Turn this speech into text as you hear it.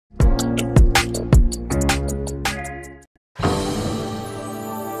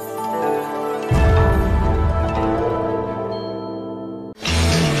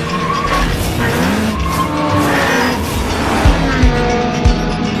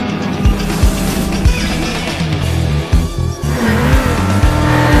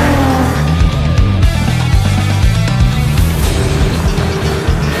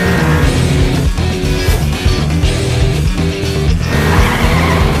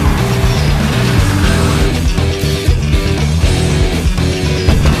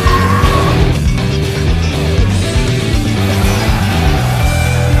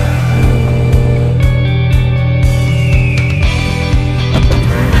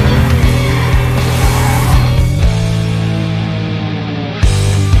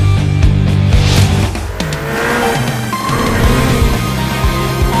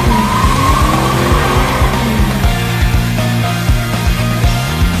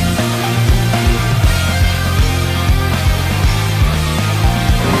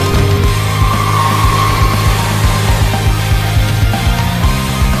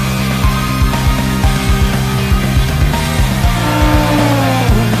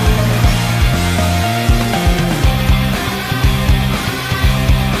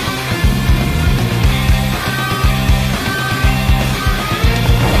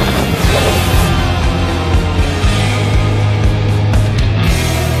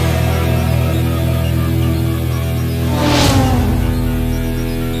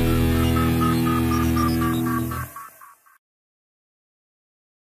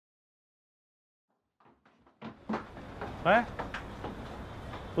哎，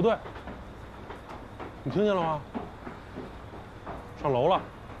不对，你听见了吗？上楼了，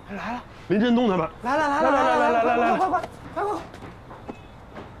来了，林振东他们，来，快！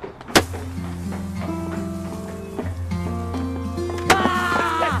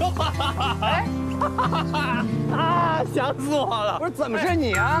啊！想死我了！不是，怎么是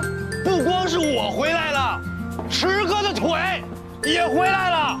你啊？不光是我回来了，池哥的腿也回来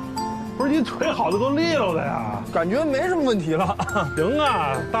了。不是你腿好的都利落的呀？感觉没什么问题了。行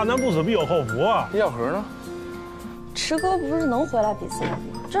啊，大难不死必有后福啊。药盒呢？池哥不是能回来比赛吗？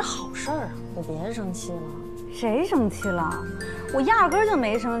这是好事儿啊！你别生气了。谁生气了？我压根就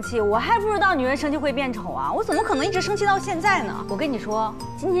没生气，我还不知道女人生气会变丑啊！我怎么可能一直生气到现在呢？我跟你说，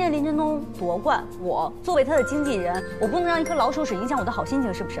今天林振东夺冠，我作为他的经纪人，我不能让一颗老鼠屎影响我的好心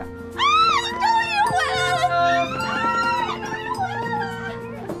情，是不是？啊！你终于回来了！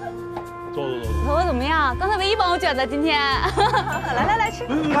走。我怎么样？刚才唯一帮我卷的，今天。来吃。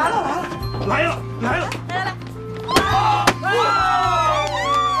来了。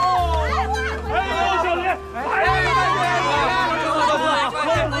小林，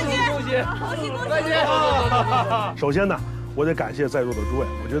恭喜！首先呢，我得感谢在座的诸位，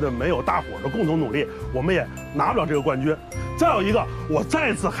我觉得没有大伙儿的共同努力，我们也拿不了这个冠军。再有一个，我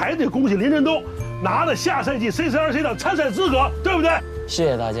再次还得恭喜林振东拿了下赛季 CCRC 的参赛资格，对不对？谢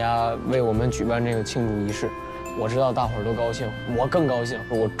谢大家为我们举办这个庆祝仪式，我知道大伙儿都高兴，我更高兴，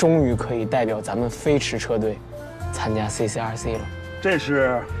我终于可以代表咱们飞驰车队参加 CCRC 了。这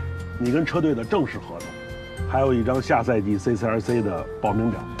是你跟车队的正式合同，还有一张下赛季 CCRC 的报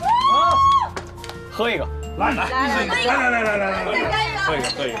名表。喝一个，来，喝一个。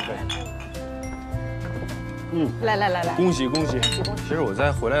来，恭喜！其实我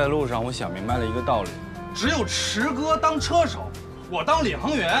在回来的路上，我想明白了一个道理：只有池哥当车手，我当领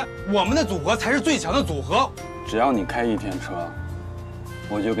航员，我们的组合才是最强的组合。只要你开1天车，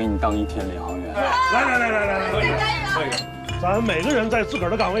我就给你当1天领航员。来，喝一个。咱每个人在自个儿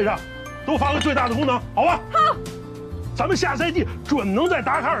的岗位上，都发挥最大的功能，好吧？好。咱们下赛季准能在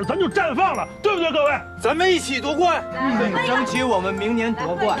达喀尔咱就绽放了，对不对，各位？咱们一起夺冠，争取我们明年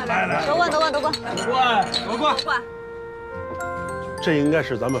夺冠。来，夺冠！这应该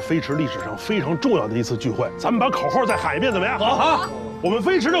是咱们飞驰历史上非常重要的一次聚会，咱们把口号再喊一遍，怎么样？好。我们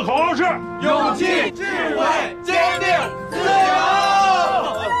飞驰的口号是：勇气、智慧、坚定、自由。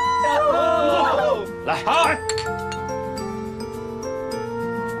来，好。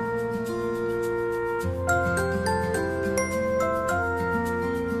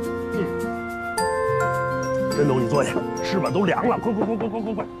振东，你坐下，翅膀都凉了，快！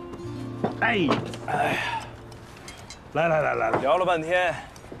哎呀，来，聊了半天，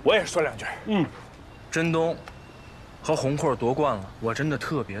我也说2句。振东和红裤夺冠了，我真的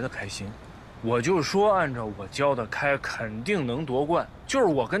特别的开心。我就说按照我教的开，肯定能夺冠。就是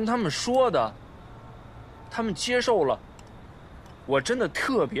我跟他们说的，他们接受了，我真的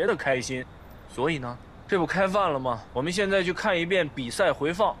特别的开心。所以呢，这不开饭了吗？我们现在去看一遍比赛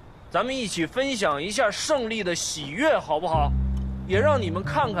回放。咱们一起分享一下胜利的喜悦，好不好？也让你们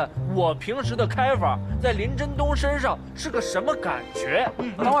看看我平时的开法在林真东身上是个什么感觉。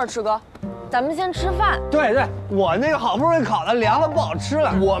等会儿，池哥，咱们先吃饭。对对，我那个好不容易烤的凉了，不好吃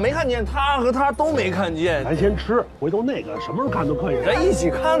了，我没看见，他和他都没看见。咱先吃，回头那个什么时候看都可以。咱一起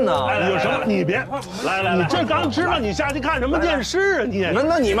看呢。有什么你别来，你这刚吃饭，你下去看什么电视啊你？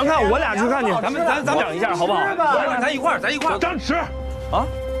那你们看，我俩去看去。咱讲一下好不好？咱一块儿。张弛啊，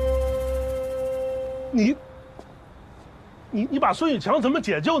你把孙宇强怎么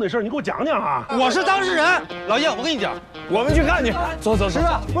解救那事儿，你给我讲讲啊！我是当事人，老叶，我跟你讲，我们去看去。走。是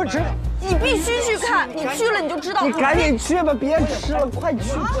啊，不是吃，你必须去看，你去了你就知道。你赶紧去吧，别吃了，快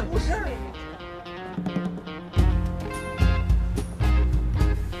去。不是。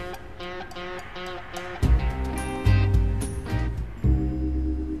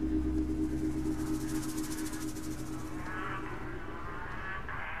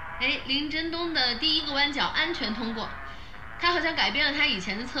林真东的第一个弯角安全通过，他好像改变了他以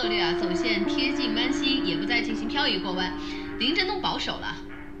前的策略啊，走线贴近弯心，也不再进行漂移过弯。林真东保守了。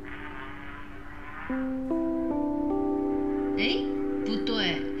不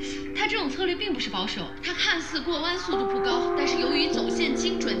对，他这种策略并不是保守，他看似过弯速度不高，但是由于走线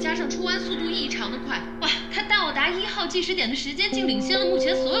精准，加上出弯速度异常的快，哇，他到达1号计时点的时间竟领先了目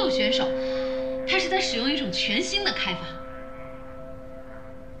前所有选手。他是在使用一种全新的开法。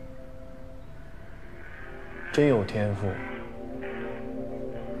真有天赋，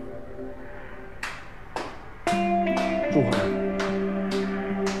祝贺，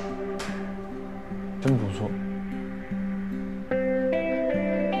真不错。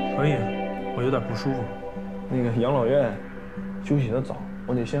可以，我有点不舒服。那个养老院休息得早，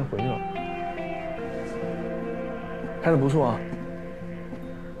我得先回去了。开得不错啊。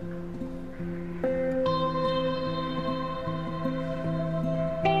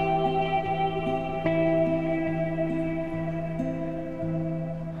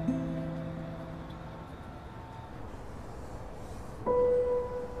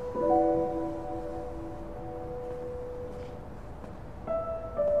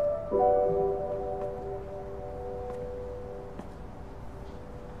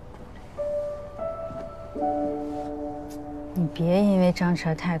你别因为张弛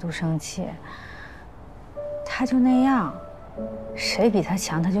的态度生气，他就那样，谁比他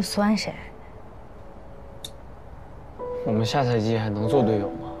强他就酸谁。我们下赛季还能做队友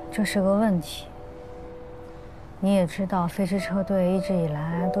吗？这是个问题。你也知道，飞驰车队一直以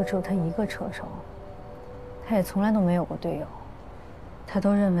来都只有他一个车手，他也从来都没有过队友，他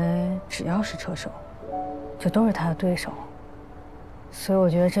都认为只要是车手，就都是他的对手。所以我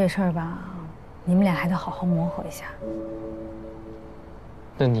觉得这事儿吧，你们俩还得好好磨合一下。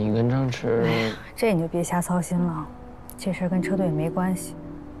那你跟张弛，这你就别瞎操心了，这事儿跟车队也没关系。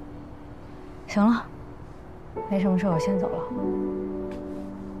行了，没什么事，我先走了。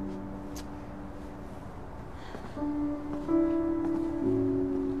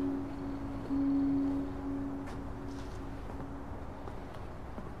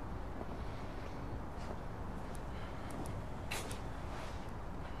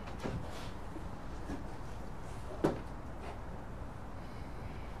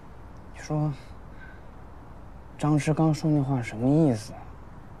说，张弛刚说那话什么意思？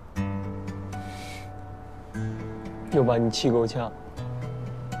又把你气够呛。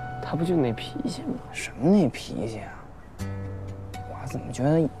他不就那脾气吗？什么那脾气啊？我怎么觉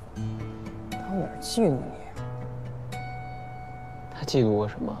得他有点嫉妒你？他嫉妒我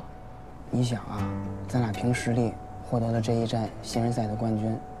什么？你想啊，咱俩凭实力获得了这一站新人赛的冠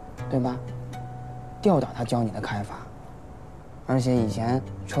军，对吧？吊打他教你的开法。而且以前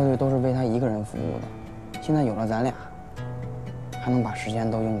车队都是为他一个人服务的，现在有了咱俩，还能把时间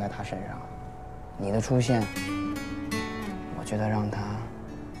都用在他身上。你的出现，我觉得让他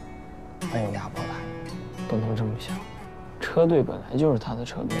很有压迫感。不能这么想，车队本来就是他的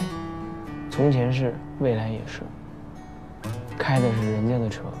车队，从前是，未来也是。开的是人家的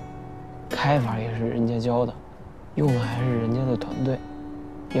车，开法也是人家教的，用的还是人家的团队。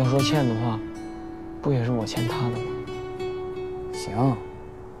要说欠的话，不也是我欠他的吗？行，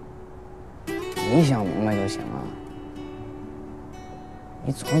你想明白就行了。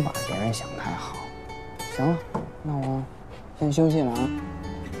你总是把别人想太好。行了，那我先休息了啊。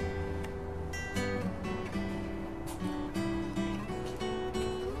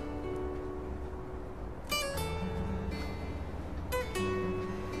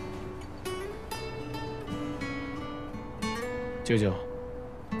舅舅，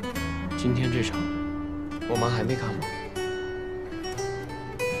今天这场，我妈还没看吗？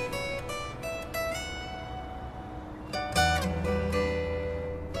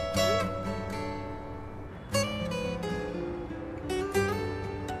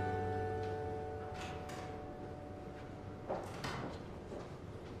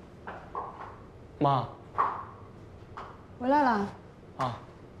妈，回来了。啊，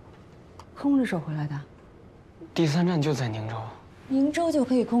空着手回来的。第3站就在宁州。宁州就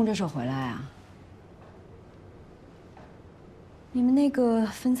可以空着手回来啊？你们那个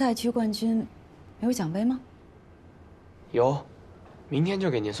分赛区冠军没有奖杯吗？有，明天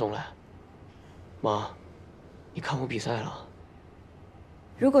就给您送来。妈，你看我比赛了。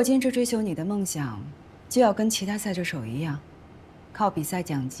如果坚持追求你的梦想，就要跟其他赛车手一样，靠比赛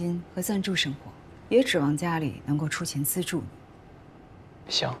奖金和赞助生活，别指望家里能够出钱资助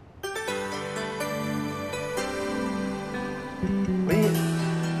你。行。喂，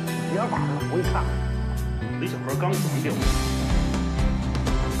别玩了，回去看看。李小河刚死完病。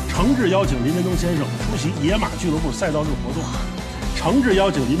诚挚邀请林振东先生出席野马俱乐部赛道日活动，诚挚邀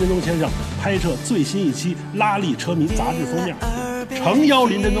请林振东先生拍摄最新一期《拉力车迷》杂志封面，诚邀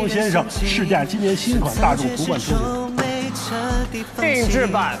林振东先生试驾今年新款大众途观车型。定制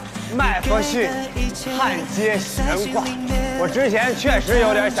版麦弗逊焊接悬挂，我之前确实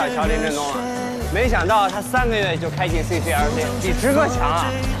有点想瞧林振东了，没想到他3个月就开进 CCLT， 比直哥强啊！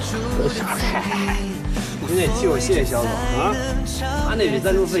你得替我谢谢肖总啊，他那笔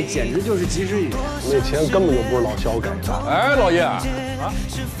赞助费简直就是及时雨，那钱根本就不是老肖给的。哎，老叶啊，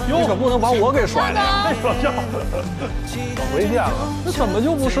你可不能把我给甩了呀！老肖，回见了，那怎么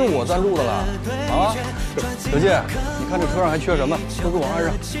就不是我赞助的了？啊，小季，你看这车上还缺什么？都给我安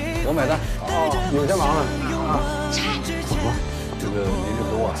上，我买单。哦，你们先忙着啊。怎么了？这个林振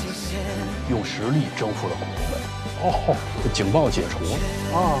东啊，用实力征服了红红们。哦，警报解除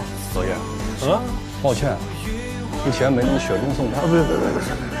啊，老叶，抱歉，之前没能雪中送炭。别，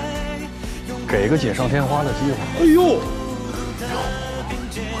给个锦上添花的机会。哎呦，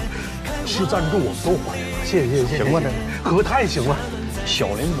是赞助我们都欢迎，谢谢。行吧，这可太行了。小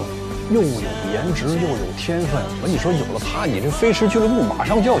林总又有颜值又有天分，我跟你说，有了他，你这飞驰俱乐部马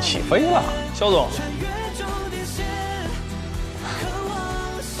上就要起飞了。肖总，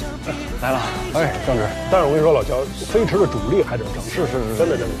来了。哎，张志，但是我跟你说，老乔，飞驰的主力还得整，是，真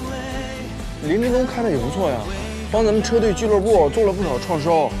的。林振东开的也不错呀，帮咱们车队俱乐部做了不少创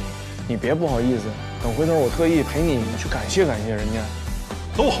收。你别不好意思，等回头我特意陪你去感谢人家。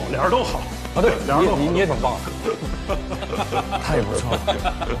都好，俩人都好啊。对，俩人都好。你也挺棒的，他也不错。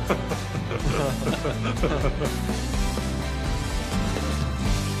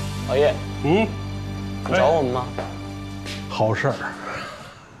老叶，你找我们吗？好事儿，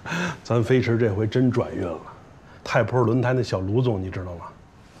咱飞驰这回真转运了。太坡轮胎那小卢总，你知道吗？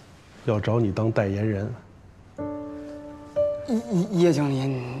要找你当代言人。叶经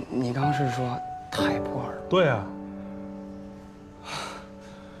理，你刚是说太坡了？对啊，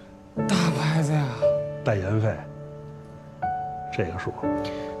大牌子呀，代言费这个数。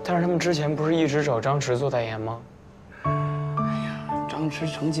但是他们之前不是一直找张弛做代言吗？哎呀，张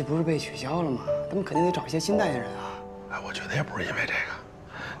弛成绩不是被取消了吗？他们肯定得找一些新代言人啊。哎，我觉得也不是因为这个。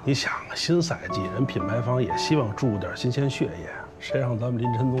你想啊，新赛季人品牌方也希望注入点新鲜血液，谁让咱们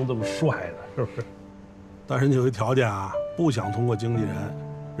林振东这么帅呢？是不是？但是你有一条件啊，不想通过经纪人，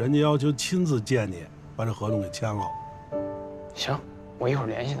人家要求亲自见你，把这合同给签了。行，我一会儿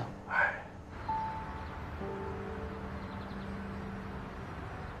联系他。哎，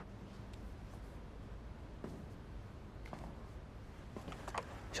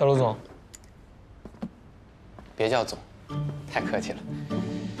小卢总，别叫总，太客气了。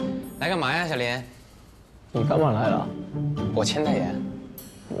来干嘛呀，小林？你干嘛来了？我签代言。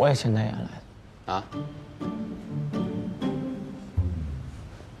我也签代言来的。啊？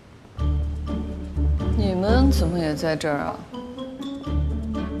你们怎么也在这儿啊？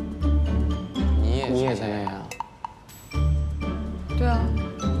你也签代言啊？对啊。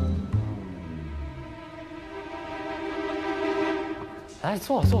来，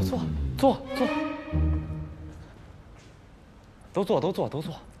坐。都坐。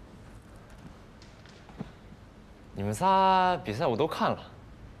你们仨比赛我都看了，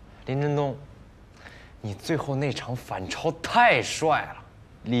林振东，你最后那场反超太帅了，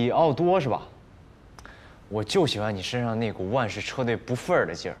里奥多是吧？我就喜欢你身上那股万事车队不忿儿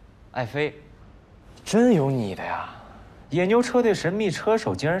的劲儿。爱妃，真有你的呀！野牛车队神秘车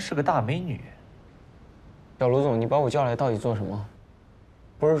手竟然是个大美女。小卢总，你把我叫来到底做什么？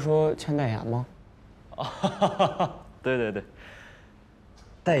不是说签代言吗？啊，对，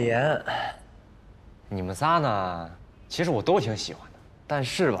代言。你们仨呢，其实我都挺喜欢的，但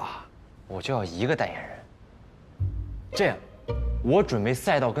是吧，我就要一个代言人。这样，我准备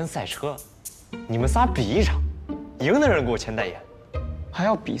赛道跟赛车，你们仨比一场，赢的人给我签代言。还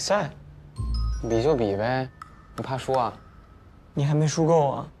要比赛？比就比呗，你怕输啊？你还没输够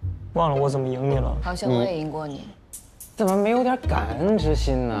啊？忘了我怎么赢你了？好像我也赢过你。怎么没有点感恩之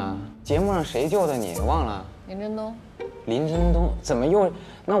心呢？节目上谁救的你？忘了？林振东。林振东怎么又？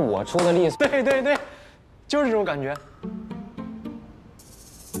那我出的力？对对对，就是这种感觉。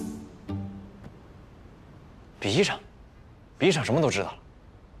比一场，比一场什么都知道了。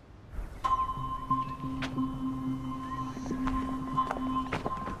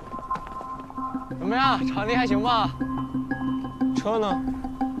怎么样？场地还行吧？车呢？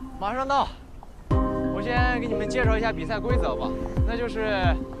马上到。我先给你们介绍一下比赛规则吧，那就是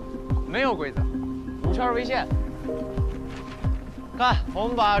没有规则，5圈为限。看，我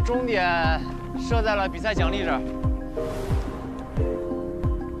们把终点设在了比赛奖励这儿，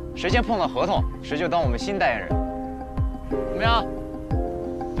谁先碰到合同，谁就当我们新代言人。怎么样？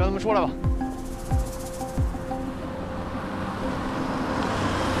叫他们出来吧。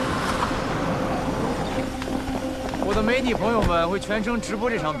我的媒体朋友们会全程直播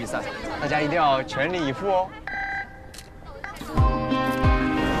这场比赛，大家一定要全力以赴哦。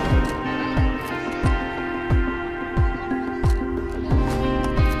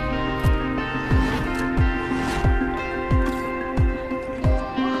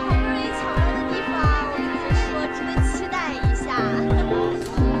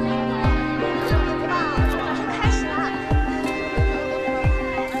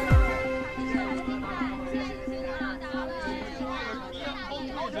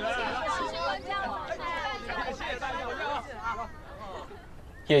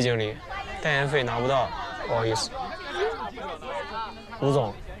叶经理，代言费拿不到，不好意思。吴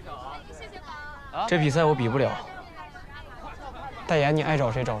总，这比赛我比不了，代言你爱找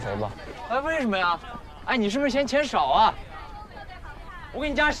谁找谁吧。哎，为什么呀？哎，你是不是嫌钱少啊？我给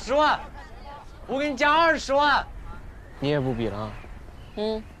你加10万，我给你加20万。你也不比了啊？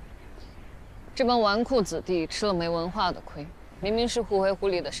这帮纨绔子弟吃了没文化的亏，明明是互惠互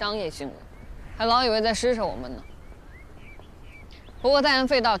利的商业新闻，还老以为在施舍我们呢。不过代言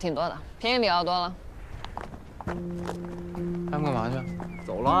费倒挺多的，便宜比较多了。他们干嘛去？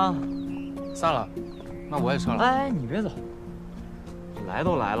走了，散了，那我也撤了。哎，你别走，来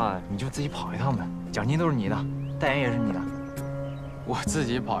都来了，你就自己跑一趟呗，奖金都是你的，代言也是你的。我自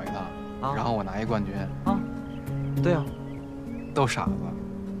己跑一趟，然后我拿一冠军啊？对啊，都傻子，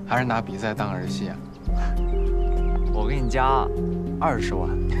还是拿比赛当儿戏啊？我给你加20万。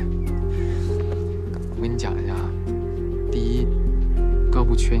我跟你讲一下啊，第一，哥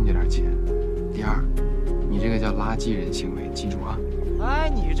不缺你这点钱；第二，你这个叫垃圾人行为，记住啊！哎，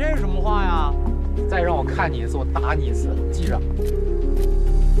你这是什么话呀？再让我看你一次，我打你一次，记着。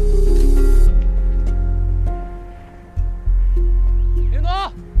林东，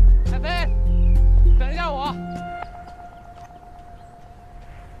海飞，等一下我。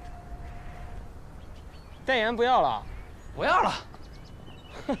代言不要了，不要了。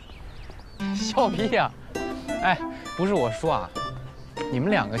笑屁呀！哎，不是我说啊，你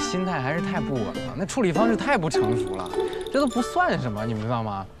们两个心态还是太不稳了，那处理方式太不成熟了，这都不算什么，你们知道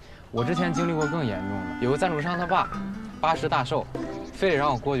吗？我之前经历过更严重的，有个赞助商他爸80大寿，非得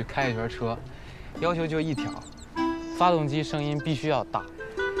让我过去开一圈车，要求就一条，发动机声音必须要大，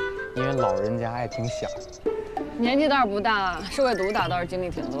因为老人家爱听响。年纪倒是不大，社会毒打倒是经历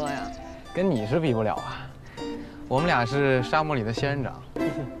挺多呀。跟你是比不了啊，我们俩是沙漠里的仙人掌。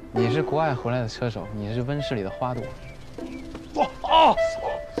你是国外回来的车手，你是温室里的花朵。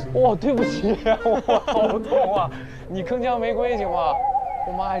哇，对不起，我好痛啊！你铿锵玫瑰行吗？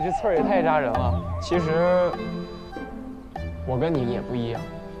我妈呀，这刺儿也太扎人了。其实我跟你也不一样，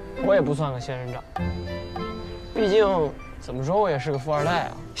我也不算个仙人掌，毕竟怎么说我也是个富二代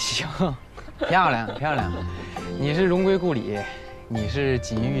啊。行，漂亮漂亮，你是荣归故里，你是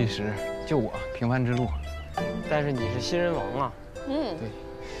锦衣玉食，就我平凡之路。但是你是新人王啊。对。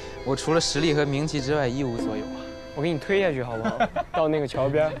我除了实力和名气之外一无所有啊！我给你推下去好不好？到那个桥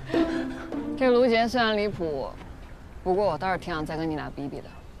边。这卢杰虽然离谱，不过我倒是挺想再跟你俩比比的。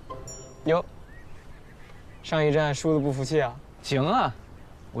哟，上一站输的不服气啊？行啊，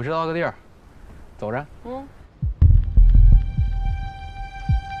我知道个地儿，走着。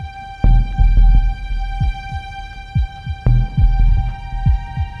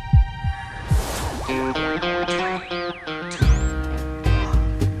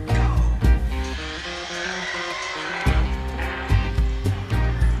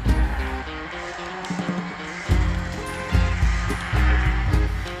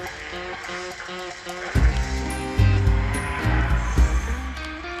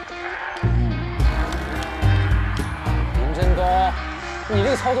你这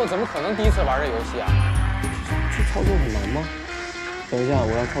个操作怎么可能第一次玩这游戏啊？这操作很难吗？等一下，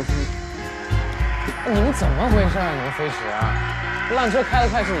我要超出。你们怎么回事啊？你们飞驰啊？烂车开得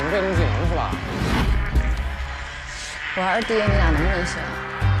快是你们被动技能是吧？我还是第一，你俩能不能行？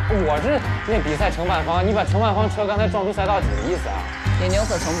我是那比赛承办方，你把承办方车刚才撞出赛道，几个意思啊？野牛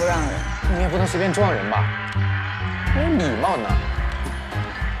可从不让人，你也不能随便撞人吧？没礼貌呢。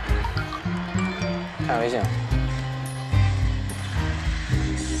看微信。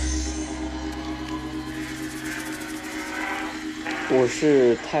我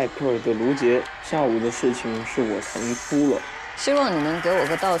是泰克尔的卢杰，下午的事情是我腾出了。希望你能给我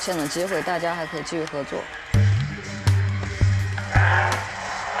个道歉的机会，大家还可以继续合作。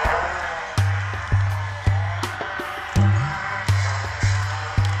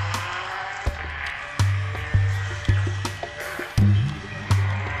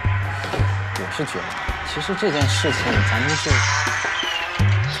我是觉得，其实这件事情咱们是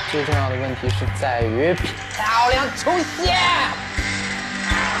最重要的问题是在于漂亮出现。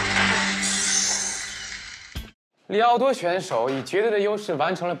里奥多选手以绝对的优势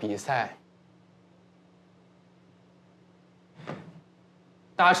完成了比赛，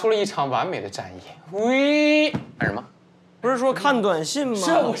打出了一场完美的战役。喂，干什么？不是说看短信吗？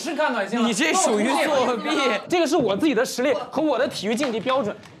是，我是看短信了。你这属于作弊，这个是我自己的实力和我的体育竞技标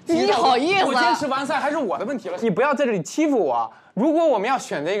准。你好意思？我坚持完赛还是我的问题了。你不要在这里欺负我。如果我们要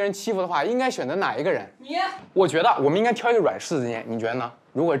选择一个人欺负的话，应该选择哪一个人？你。我觉得我们应该挑一个软柿子捏，你觉得呢？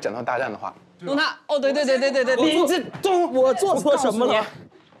如果是枕头大战的话。露娜，哦，对，林振东，我做错什么了？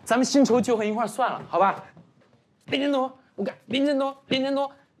咱们新仇旧恨一块算了，好吧？林振东，我改林振东，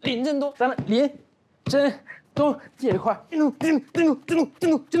咱们林振东这一块，振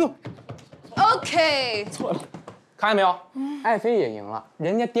东。OK。错了，看见没有？爱妃也赢了，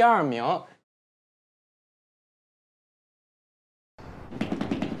人家第2名。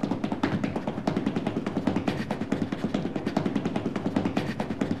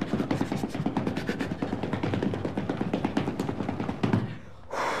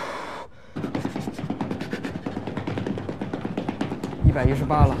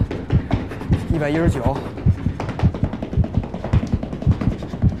118了，119，120，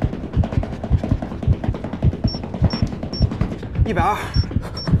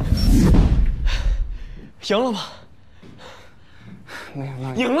赢了吗？没想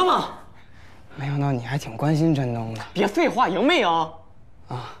到赢了吗？没想到你还挺关心振东的。别废话，赢没赢？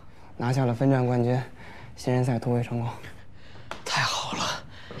啊，拿下了分站冠军，新人赛突围成功。太好了，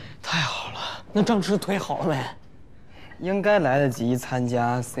太好了！那张弛腿好了没？应该来得及参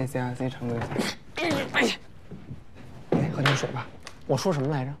加 CCRC 常规赛。喝点水吧。我说什么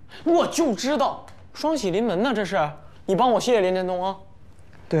来着？我就知道，双喜临门呢，这是。你帮我谢谢林振东啊。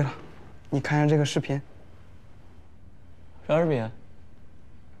对了，你看看这个视频。啥视频？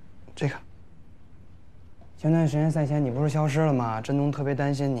这个。前段时间赛前你不是消失了吗？振东特别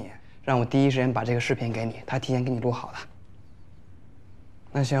担心你，让我第一时间把这个视频给你，他提前给你录好的。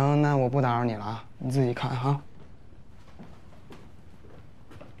那行，那我不打扰你了啊，你自己看哈。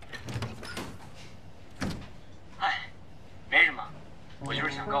没什么，我就是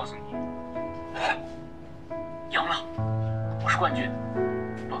想告诉你，赢了，我是冠军。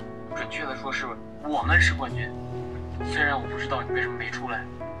不，准确的说是我们是冠军。虽然我不知道你为什么没出来，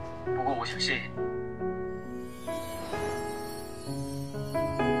不过我想谢谢你。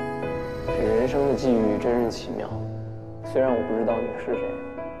这人生的际遇真是奇妙。虽然我不知道你是谁，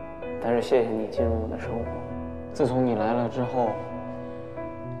但是谢谢你进入我的生活。自从你来了之后，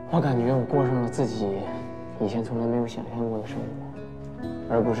我感觉我过上了自己以前从来没有想象过的生活，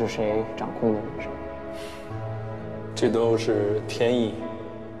而不是谁掌控的人生。这都是天意、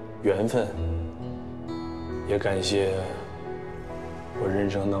缘分。也感谢我人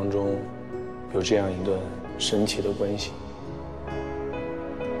生当中有这样一段神奇的关系。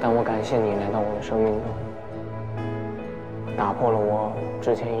但我感谢你来到我的生命中，打破了我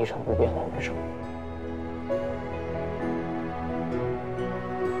之前一成不变的人生。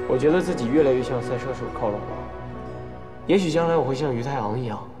我觉得自己越来越向赛车手靠拢了。也许将来我会像于太昂一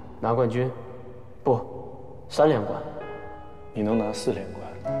样拿冠军，不，3连冠。你能拿4连冠，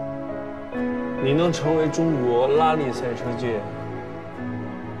你能成为中国拉力赛车界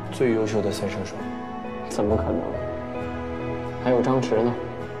最优秀的赛车手。怎么可能？还有张弛呢。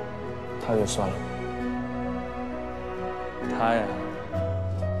他就算了，他呀，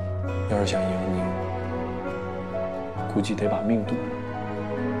要是想赢你，估计得把命赌上。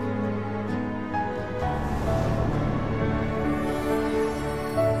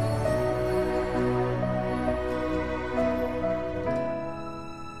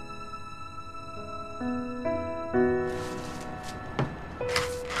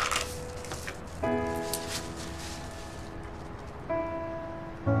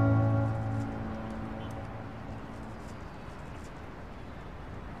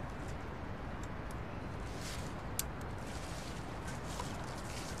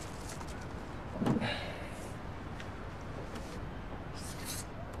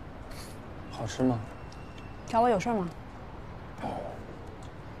好吃吗？找我有事吗？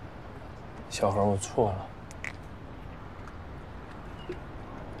小何，我错了。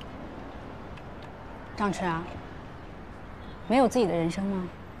张弛啊，没有自己的人生吗？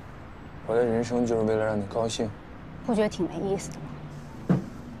我的人生就是为了让你高兴。不觉得挺没意思的吗？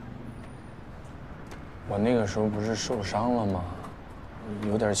我那个时候不是受伤了吗？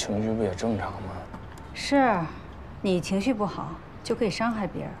有点情绪不也正常吗？是，你情绪不好就可以伤害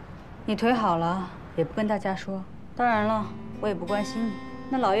别人，你腿好了也不跟大家说。当然了，我也不关心你。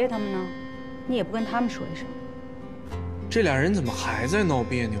那老叶他们呢？你也不跟他们说一声。这俩人怎么还在闹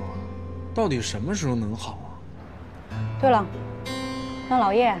别扭啊？到底什么时候能好啊？对了，让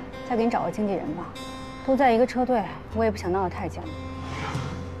老叶再给你找个经纪人吧。都在一个车队，我也不想闹得太僵。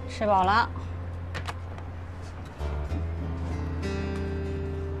吃饱了。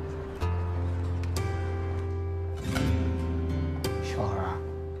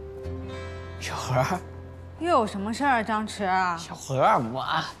小何，又有什么事儿，张弛？小何，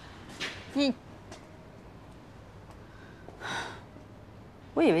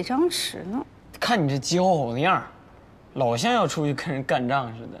我以为张弛呢。看你这骄傲的样儿，老像要出去跟人干仗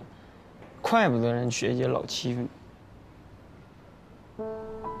似的，怪不得人学姐老欺负你。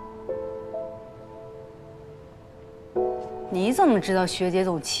你怎么知道学姐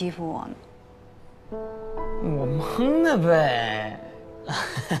总欺负我呢？我蒙的呗。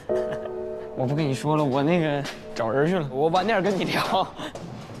我不跟你说了，我那个找人去了，我晚点跟你聊。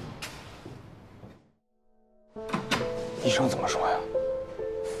医生怎么说呀？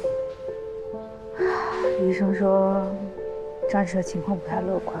医生说，张弛的情况不太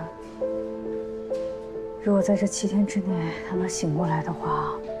乐观。如果在这7天之内他能醒过来的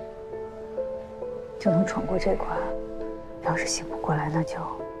话，就能闯过这关；要是醒不过来，那就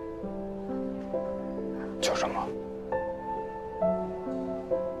什么？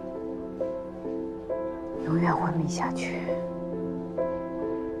永远昏迷下去。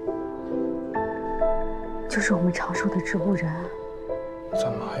就是我们常说的植物人。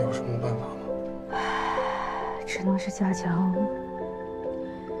咱们还有什么办法吗？只能是加强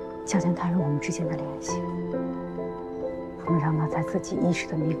他与我们之间的联系，不能让他在自己意识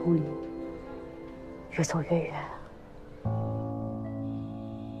的迷宫里越走越远。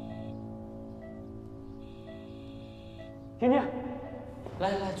婷婷，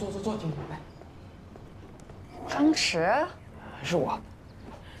来，坐，婷婷来。张弛，是我。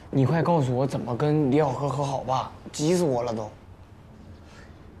你快告诉我怎么跟李小河和好吧，急死我了都。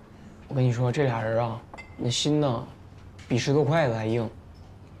我跟你说，这俩人啊，那心呢，比石头筷子还硬，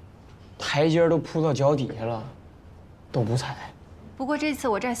台阶都铺到脚底下了，都不踩。不过这次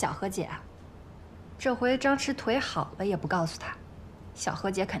我站小何姐，这回张弛腿好了也不告诉他，小何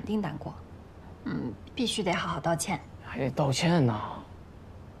姐肯定难过。必须得好好道歉。还得道歉呢？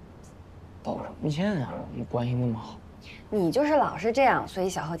道什么歉啊？我们关系那么好。你就是老是这样，所以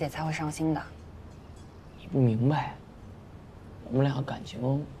小何姐才会伤心的。你不明白，我们俩感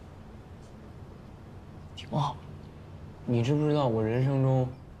情挺好。你知不知道我人生中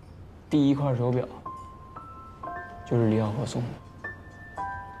第一块手表就是李小河送的？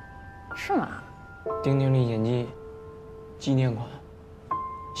是吗？《丁丁历险记》纪念款，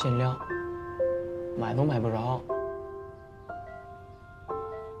限量，买都买不着。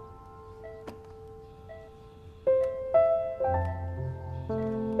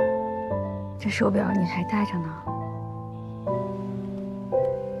这手表你还戴着呢，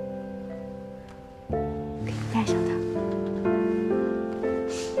给你戴上它。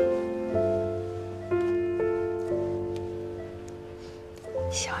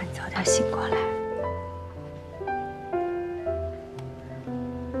希望你早点醒过来。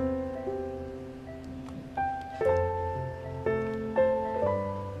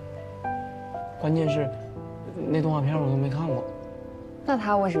关键是，那动画片我都没看过。那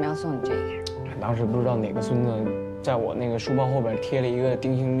他为什么要送你这个？当时不知道哪个孙子在我那个书包后边贴了一个《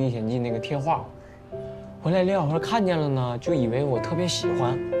丁丁历险记》那个贴画，回来李小河看见了呢，就以为我特别喜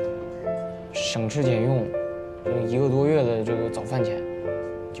欢，省吃俭用，1个多月的这个早饭钱，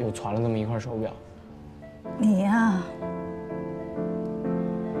就传了那么一块手表。你呀，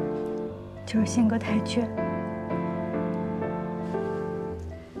就是性格太倔。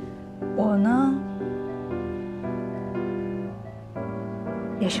我呢，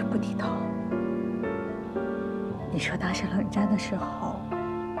也是不低头。你说当时冷战的时候，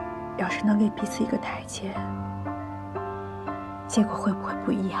要是能给彼此一个台阶，结果会不会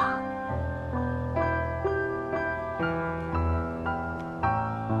不一样？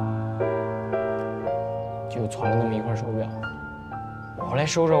就传了那么一块手表，我后来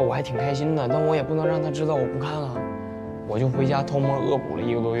收着我还挺开心的，但我也不能让他知道我不看啊，我就回家偷摸恶补了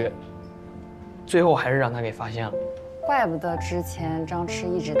1个多月。最后还是让他给发现了。怪不得之前张弛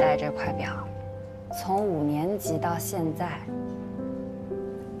一直戴这块表，从5年级到现在，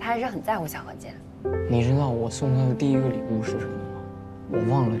他还是很在乎小何姐的。你知道我送他的第一个礼物是什么吗？我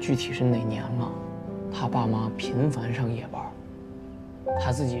忘了具体是哪年了。他爸妈频繁上夜班，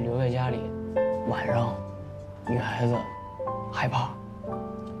他自己留在家里，晚上，女孩子害怕。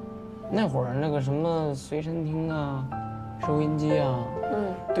那会儿那个什么随身听啊、收音机啊，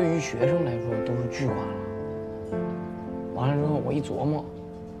对于学生来说都是巨款了。完了之后，我一琢磨，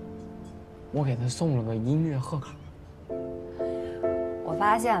我给他送了个音乐贺卡。我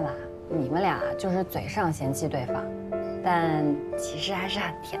发现了，你们俩就是嘴上嫌弃对方，但其实还是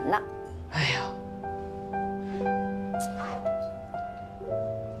很甜的。哎呀，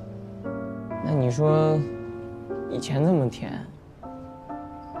那你说，以前这么甜，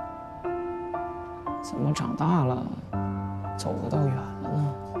怎么长大了，走得倒远了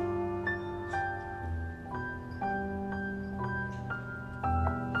呢？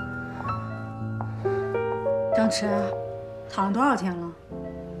张弛，躺了多少天了？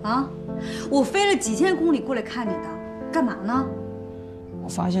啊，我飞了几千公里过来看你的，干嘛呢？我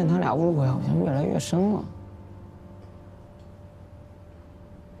发现他俩误会好像越来越深了。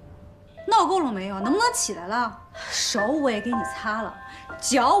闹够了没有？能不能起来了？手我也给你擦了，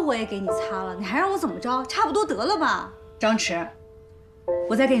脚我也给你擦了，你还让我怎么着？差不多得了吧？张弛，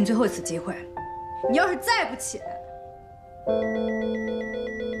我再给你最后一次机会，你要是再不起来，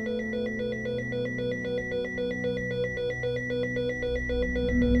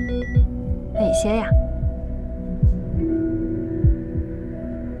那你歇呀。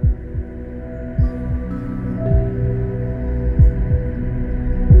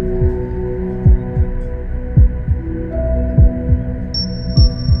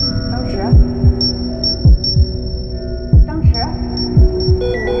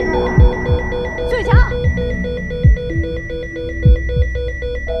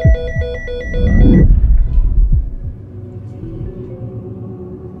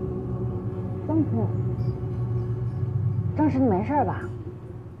张弛，你没事吧？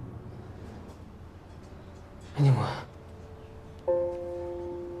没警官，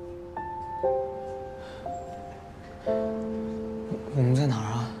我们在哪儿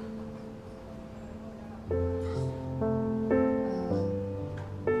啊？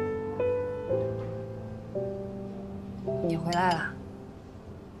你回来了。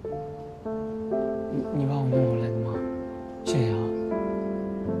你把我弄回来的吗？谢谢啊。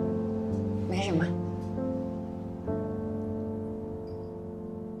没什么。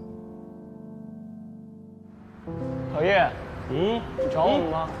老叶，你找我们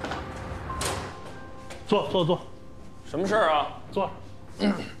吗？坐。什么事儿啊？坐。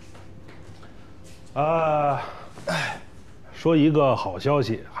说一个好消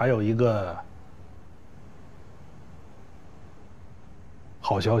息，还有一个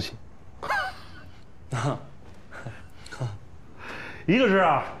好消息。一个是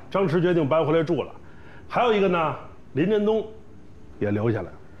啊，张弛决定搬回来住了，还有一个呢，林振东也留下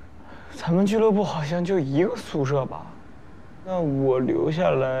来。咱们俱乐部好像就一个宿舍吧？那我留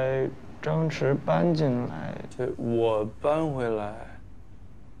下来，张弛搬进来，对，我搬回来，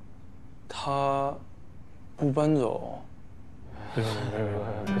他不搬走。不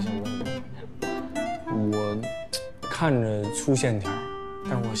行，我看着粗线条，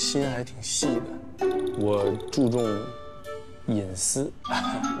但是我心还挺细的，我注重隐私。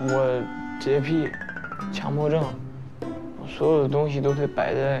我洁癖、强迫症，我所有的东西都得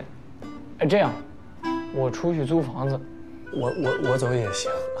摆在……哎，这样，我出去租房子，我走也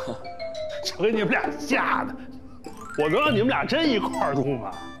行。瞧给你们俩吓的，我能让你们俩真一块儿住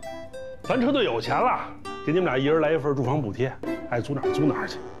吗？咱车队有钱了，给你们俩一人来一份住房补贴，爱租哪儿租哪儿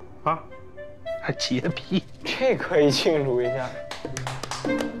去，啊？还洁癖，这可以庆祝一下。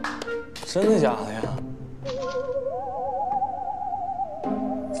真的假的呀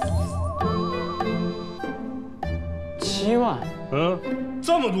？7万，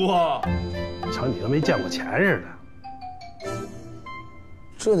这么多啊！瞧你都没见过钱似的。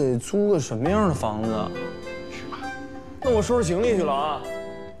这得租个什么样的房子啊？去吧。那我收拾行李去了啊！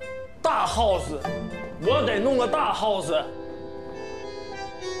大 house， 我得弄个大 house。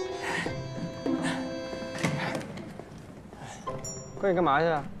哥，你干嘛去？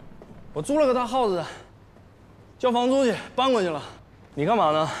我租了个大 house， 交房租去，搬过去了。你干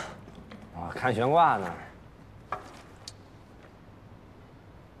嘛呢？我看悬挂呢。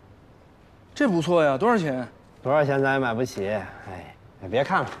这不错呀，多少钱？多少钱咱也买不起。哎，别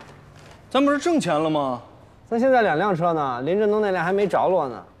看了，咱不是挣钱了吗？咱现在2辆车呢，林振东那辆还没着落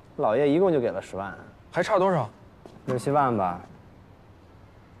呢。老爷一共就给了10万，还差多少？ 6、7万吧。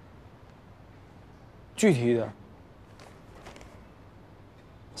具体一点。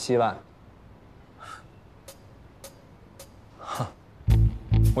7万。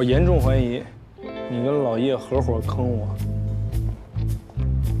我严重怀疑，你跟老叶合伙坑我。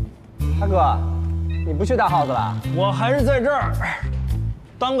大哥，你不去大耗子了？我还是在这儿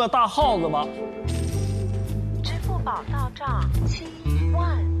当个大耗子吧。支付宝到账7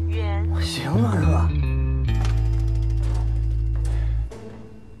万元。行啊，哥。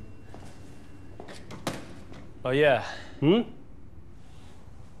老叶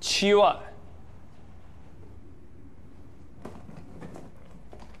，7万。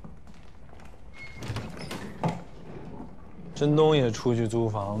振东也出去租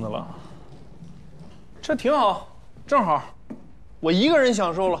房子了，这挺好，正好，我一个人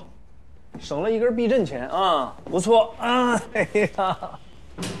享受了，省了一根避震钱啊，不错啊！哎呀，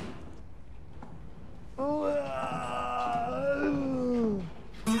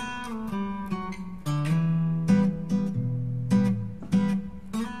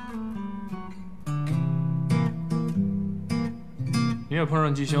你也碰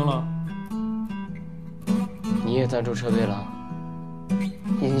上机星了？你也赞助车队了？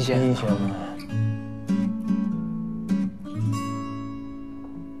阴险。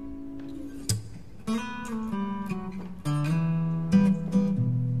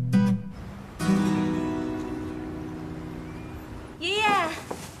爷爷，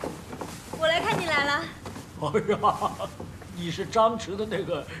我来看你来了。哎呀，你是张弛的那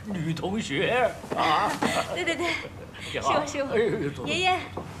个女同学啊？对对对，是我是我。哎呦，爷爷，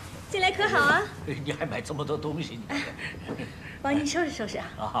进来可好啊？你还买这么多东西？帮您收拾收拾啊。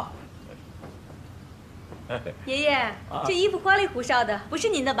啊。爷爷，这衣服花里胡哨的，不是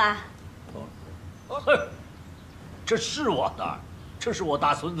您的吧？这是我的，这是我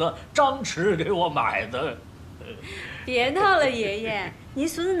大孙子张弛给我买的。别闹了，爷爷，您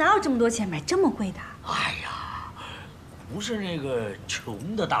孙子哪有这么多钱买这么贵的？哎呀，不是那个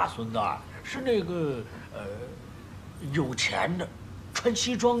穷的大孙子，是那个有钱的，穿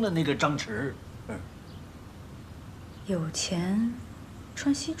西装的那个张弛。有钱，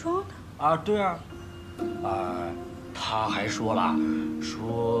穿西装的啊？对啊。他还说了，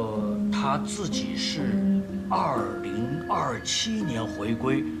说他自己是2027年回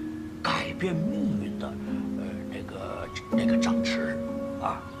归，改变命运的，那个张弛，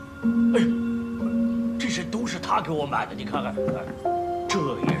啊，哎，这些都是他给我买的，你看看，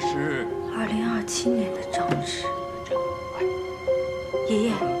这也是2027年的张弛。这个，哎，爷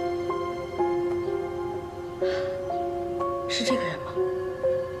爷，是这个人吗？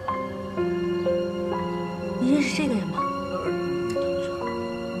你认识这个人吗？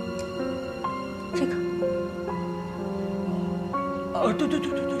这个。对，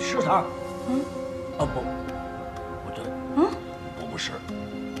是他。不对。不是。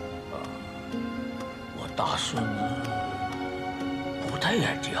我大孙子不戴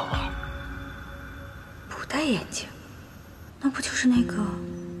眼镜啊。不戴眼镜，那不就是那个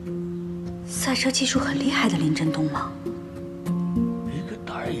赛车技术很厉害的林振东吗？一个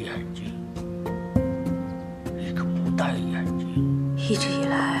戴眼镜。戴眼镜，一直以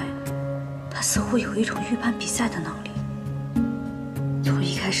来，他似乎有一种预判比赛的能力。从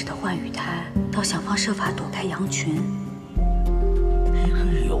一开始的换羽胎，到想方设法躲开羊群。一个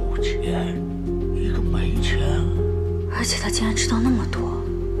有钱，一个没钱，而且他竟然知道那么多，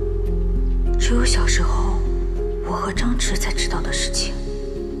只有小时候我和张弛才知道的事情。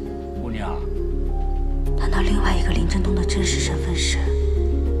姑娘，难道另外一个林振东的真实身份是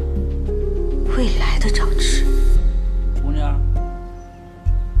未来的张弛？姑娘，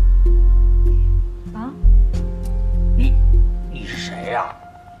啊？你是谁呀？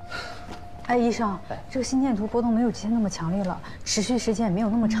哎，医生，这个心电图波动没有之前那么强烈了，持续时间也没有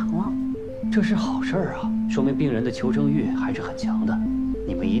那么长了。这是好事儿啊，说明病人的求生欲还是很强的。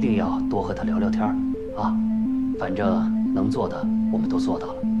你们一定要多和他聊聊天啊！反正能做的我们都做到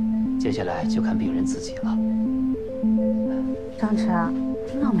了，接下来就看病人自己了。张弛，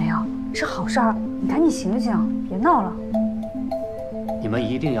听到没有？是好事儿，你赶紧醒醒，别闹了。你们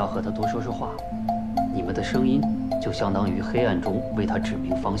一定要和他多说说话，你们的声音就相当于黑暗中为他指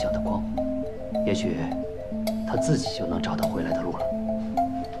明方向的光，也许他自己就能找到回来的路了。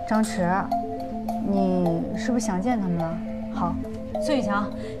张弛，你是不是想见他们了？好，孙宇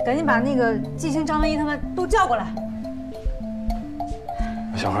强，赶紧把那个季星、张文一他们都叫过来。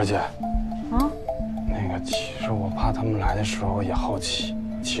小何姐，啊？那个，其实我怕他们来的时候也好奇。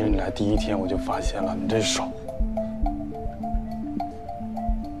其实你来第一天我就发现了，你这手。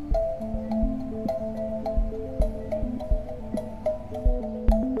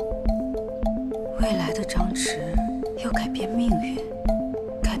未来的张弛要改变命运，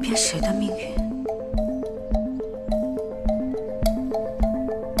改变谁的命运？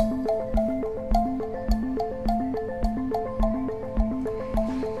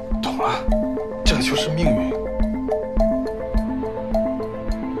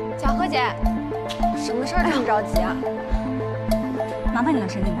着急啊。麻烦你了，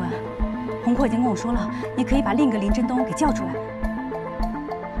沈警官。红阔已经跟我说了，你可以把另一个林振东给叫出来。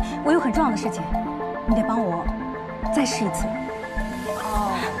我有很重要的事情，你得帮我再试一次。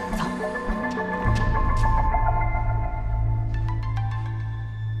哦，走。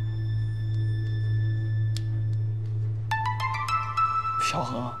小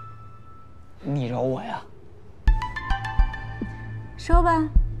何，你找我呀？说吧，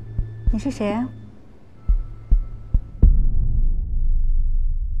你是谁啊？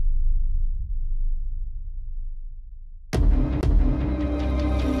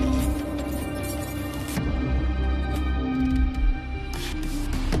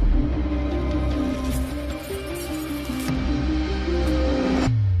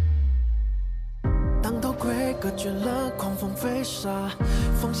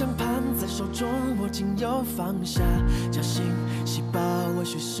方向盘在手中，我仅有放下，侥幸细胞我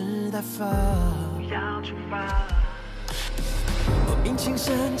蓄势待发，要出发。引擎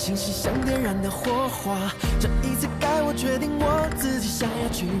声清晰像点燃的火花，这一次该我决定我自己想要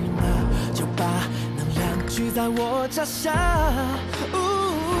去哪，就把能量聚在我脚下。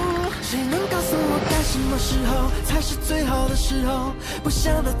谁能告诉我该什么时候才是最好的时候？不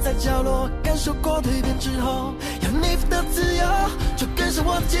想待在角落，感受过蜕变之后，有你的自由，就跟上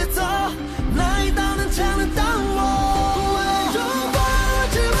我的节奏，哪一道能抢得到我？如果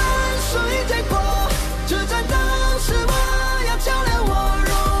只问输赢结果，这战斗是我要较量我，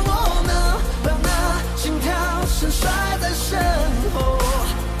如果能让那心跳声甩在身后，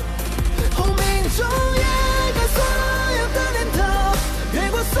轰鸣中掩盖所有的念头，越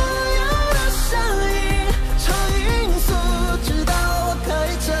过所有的声音，超音速，直到我可以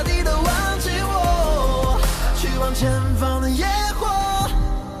彻底的忘记我，去往前方的野火，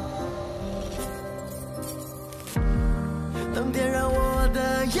能点燃我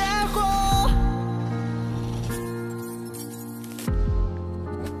的野火。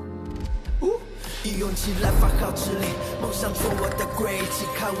以勇气来发号施令，梦想做我的轨迹，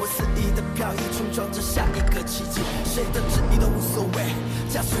看我肆意的飘逸，冲撞着下一个奇迹，谁的旨意都无所谓，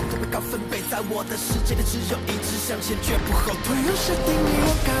加速度会高分贝，在我的世界里只有一直向前，绝不后退。不用谁定义我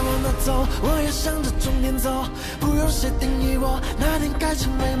该往哪走，我要向着终点走，不用谁定义我哪天该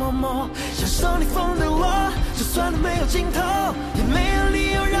成为某某，享受逆风的我，就算没有尽头，也没有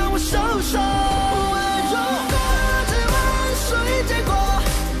理由让我收手。如果只问输赢结果，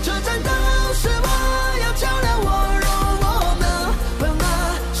这战斗是我要较量我，如我能让那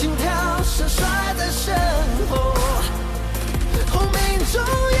心跳声甩在身后，轰鸣中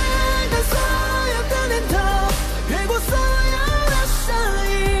掩盖所有的念头，越过所有的声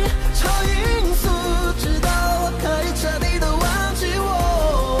音，超音速，直到我可以彻底的忘记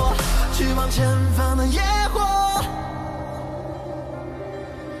我，去往前方的野火。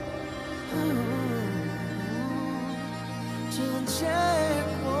只问结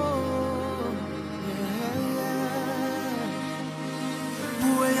果，不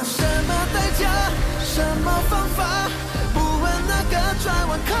问要什么代价，什么方法，不问那个转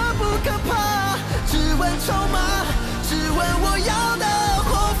弯可不可怕，只问筹码，只问我要的